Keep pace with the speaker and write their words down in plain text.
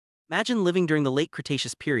Imagine living during the late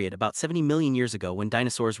Cretaceous period about 70 million years ago when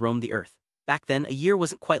dinosaurs roamed the Earth. Back then, a year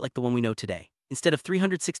wasn't quite like the one we know today. Instead of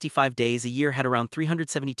 365 days, a year had around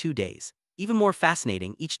 372 days. Even more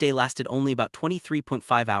fascinating, each day lasted only about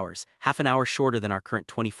 23.5 hours, half an hour shorter than our current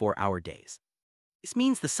 24-hour days. This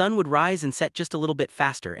means the sun would rise and set just a little bit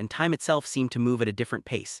faster, and time itself seemed to move at a different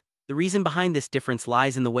pace. The reason behind this difference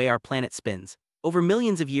lies in the way our planet spins. Over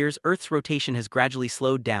millions of years, Earth's rotation has gradually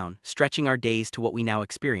slowed down, stretching our days to what we now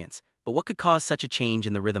experience. But what could cause such a change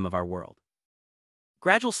in the rhythm of our world?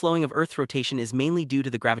 Gradual slowing of Earth's rotation is mainly due to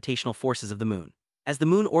the gravitational forces of the Moon. As the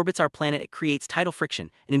Moon orbits our planet, it creates tidal friction,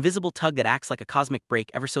 an invisible tug that acts like a cosmic brake,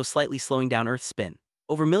 ever so slightly slowing down Earth's spin.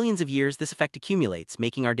 Over millions of years, this effect accumulates,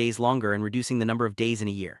 making our days longer and reducing the number of days in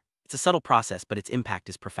a year. It's a subtle process, but its impact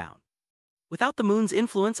is profound. Without the Moon's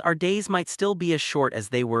influence, our days might still be as short as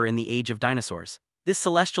they were in the age of dinosaurs. This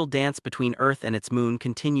celestial dance between Earth and its moon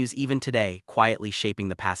continues even today, quietly shaping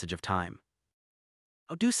the passage of time.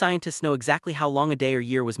 How do scientists know exactly how long a day or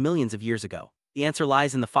year was millions of years ago? The answer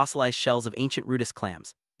lies in the fossilized shells of ancient rudist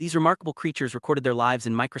clams. These remarkable creatures recorded their lives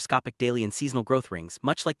in microscopic daily and seasonal growth rings,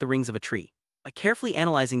 much like the rings of a tree. By carefully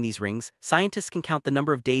analyzing these rings, scientists can count the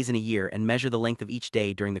number of days in a year and measure the length of each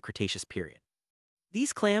day during the Cretaceous period.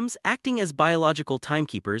 These clams, acting as biological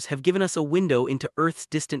timekeepers, have given us a window into Earth's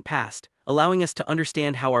distant past, allowing us to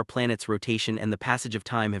understand how our planet's rotation and the passage of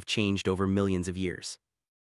time have changed over millions of years.